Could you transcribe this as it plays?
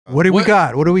What do we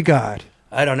got? What do we got?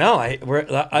 I don't know.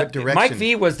 Mike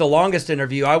V was the longest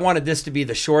interview. I wanted this to be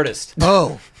the shortest.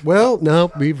 Oh, well,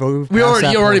 no, we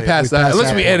already passed that.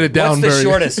 Unless we edit it down. What's the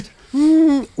shortest?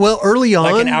 Well, early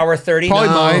on, like an hour 30. Probably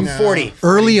mine. 40.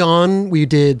 Early on, we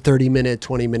did 30-minute,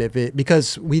 20-minute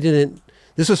because we didn't.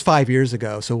 This was 5 years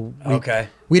ago, so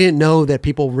we didn't know that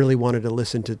people really wanted to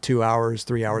listen to 2 hours,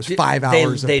 3 hours, 5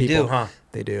 hours. They of people. do, huh?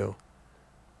 They do.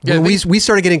 Yeah, when we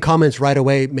started getting comments right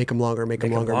away, make them longer, make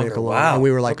them longer. Wow. And we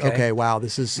were like, okay, wow,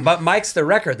 this is. But Mike's the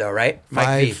record, though, right?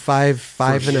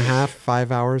 Five and a half,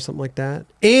 5 hours, something like that.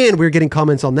 And we were getting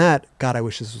comments on that. God, I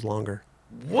wish this was longer.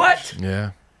 What?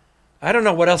 Yeah. I don't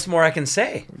know what else more I can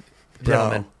say,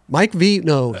 gentlemen. Mike V,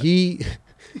 no, he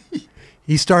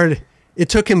started. It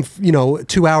took him,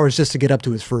 2 hours just to get up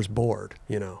to his first board.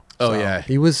 Oh So yeah.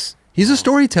 He's a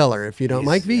storyteller. If you don't,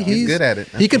 Mike V, he's good at it.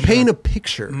 He can paint a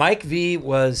picture. Mike V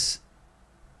was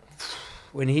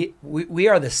when we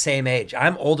are the same age.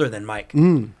 I'm older than Mike.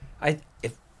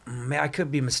 I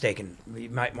could be mistaken. You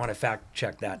might want to fact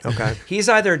check that. Okay. He's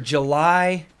either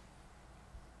July.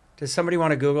 Does somebody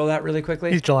want to Google that really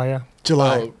quickly? He's July, yeah.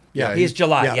 July. Oh, yeah. He's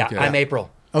July. Yeah, Yeah, okay. I'm April.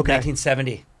 Okay.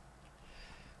 1970.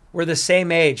 We're the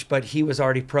same age, but he was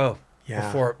already pro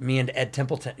before me and Ed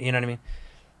Templeton. You know what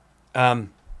I mean?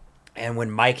 And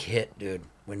when Mike hit, dude,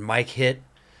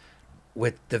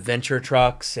 with the Venture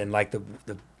trucks and like the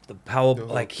Powell,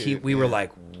 we were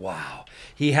like, wow.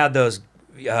 He had those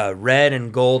red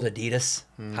and gold Adidas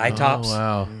high tops. Oh,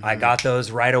 wow. I got those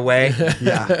right away.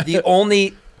 Yeah.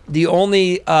 The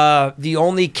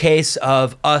only case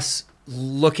of us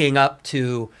looking up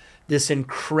to this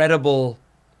incredible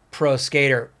pro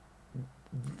skater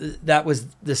that was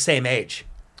the same age.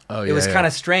 Oh, it was kind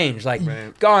of strange. Like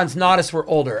Gons, Nodis were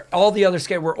older. All the other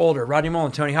skaters were older. Rodney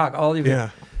Mullen, Tony Hawk, all of you.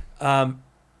 Yeah.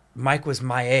 Mike was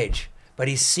my age, but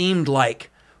he seemed like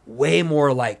way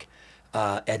more like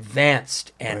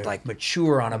advanced and like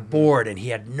mature on a board, and he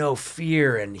had no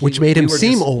fear, and which made him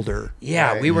seem older.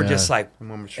 Yeah, we were just like,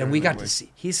 mature and we got way. to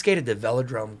see. He skated the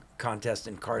Velodrome contest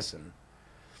in Carson.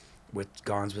 With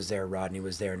Gons was there, Rodney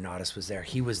was there, Nodis was there.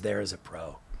 He was there as a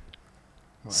pro,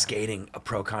 skating a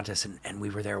pro contest, and we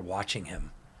were there watching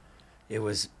him. It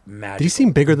was magical. Did he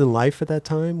seem bigger than life at that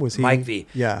time? Was he Mike V?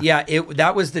 Yeah, yeah.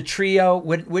 That was the trio.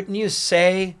 Wouldn't you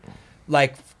say,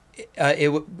 like,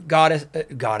 Goddess,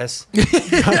 Gons,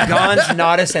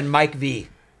 Nodis, and Mike V?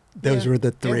 Those were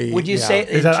the three. Would you say in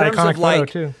Is that terms iconic of like?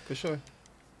 photo too? For sure.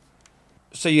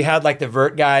 So you had like the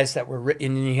vert guys that were, and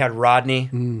then you had Rodney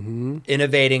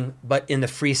innovating, but in the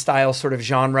freestyle sort of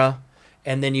genre,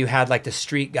 and then you had like the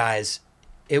street guys.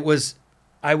 It was,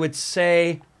 I would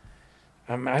say,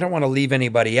 I don't want to leave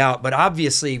anybody out, but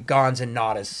obviously Gons and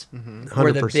Nodis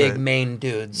were the 100%. big main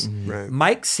dudes. Right.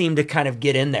 Mike seemed to kind of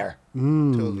get in there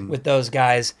with those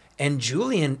guys, and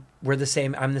Julian, we're the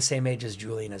same. I'm the same age as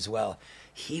Julian as well.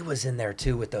 He was in there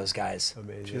too with those guys.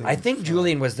 Amazing. I think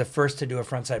Julian was the first to do a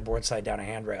frontside boardside down a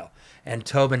handrail, and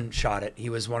Tobin shot it. He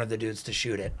was one of the dudes to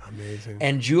shoot it. Amazing.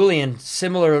 And Julian,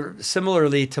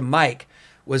 similarly to Mike,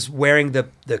 was wearing the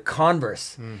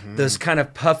Converse, those kind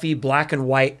of puffy black and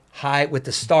white high with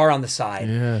the star on the side.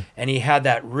 Yeah. And he had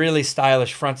that really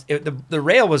stylish front. The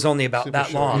rail was only about Super that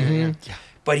short, long,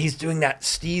 but he's doing that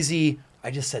steezy. I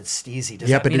just said steezy.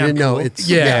 Does Yeah, that but mean he I'm didn't know cool? it's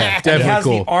Yeah, He definitely has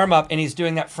cool. the arm up, and he's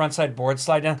doing that frontside board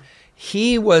slide down.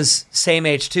 He was same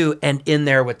age too, and in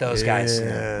there with those guys.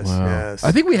 Yes, Wow. yes.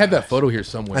 I think we have that photo here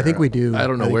somewhere. I think we do. I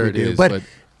don't know think where we it do. is, but but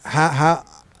how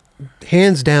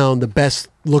hands down the best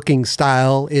looking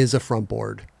style is a front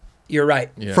board. You're right.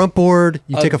 yeah. Front board,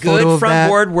 you take a good photo of front that,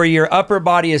 board where your upper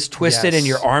body is twisted and Yes.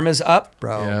 your arm is up.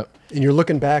 bro, Yeah. and you're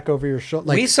looking back over your shoulder.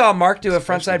 Like, We saw Mark do a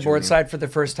frontside Julian. board for the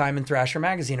first time in Thrasher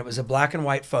magazine. It was a black and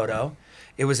white photo.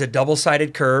 It was a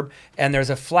double-sided curb, and there's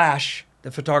a flash. The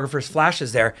photographer's flash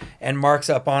is there, and Mark's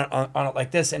up on it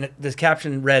like this, and the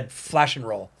caption read "Flash and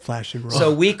Roll." flash and roll.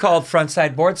 So we called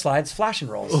frontside board slides "Flash and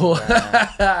Rolls."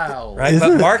 Wow. Right,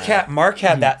 Isn't but Mark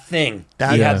had that thing.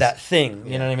 That- He Yes. had that thing.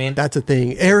 You know what I mean? That's a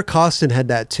thing. Eric Costin had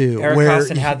that too. Eric where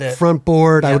Costin had the- front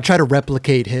board. I Yeah. would try to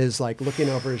replicate his, like looking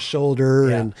over his shoulder,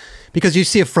 Yeah. and because you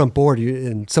see a front board,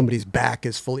 and somebody's back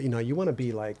is fully. You want to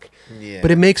be like, Yeah.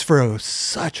 but it makes for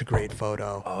such a great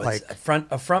photo. Oh, like,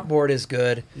 a front board is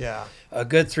good. yeah, A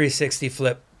good 360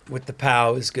 flip with the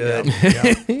POW is good.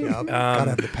 yep, gotta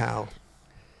have the pow.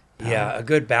 Yeah, a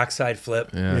good backside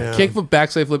flip. Yeah. Yeah. Kickflip,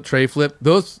 backside flip, tray flip.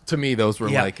 Those to me, those were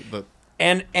Yeah. like the.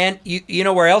 And you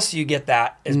know where else you get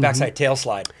that is backside tail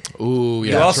slide. Ooh,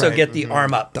 You yeah. also right. get the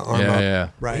arm up. The arm Yeah, up, yeah.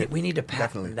 right? We need to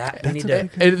patent that. We That's need a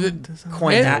to big- And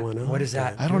coin that. one, What is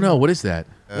that? I don't know what is that.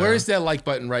 Where is that like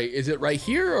button? Right? Is it right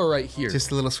here or right here?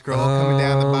 Just a little scroll coming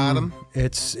down the bottom.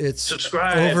 It's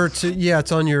Subscribe. over to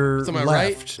it's on your It's on my left.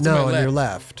 right? It's on No, my on your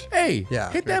left. left. Hey,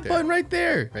 Yeah. hit that Right there. button right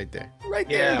there. Right there. Right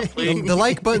Yeah, there. please. The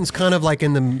like button's kind of like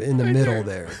in the middle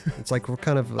there. It's like we're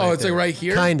kind of. Oh, it's like right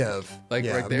here? Kind of. Like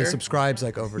right and there? The subscribe's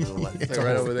like over to the left. Like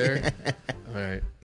right over there. All right.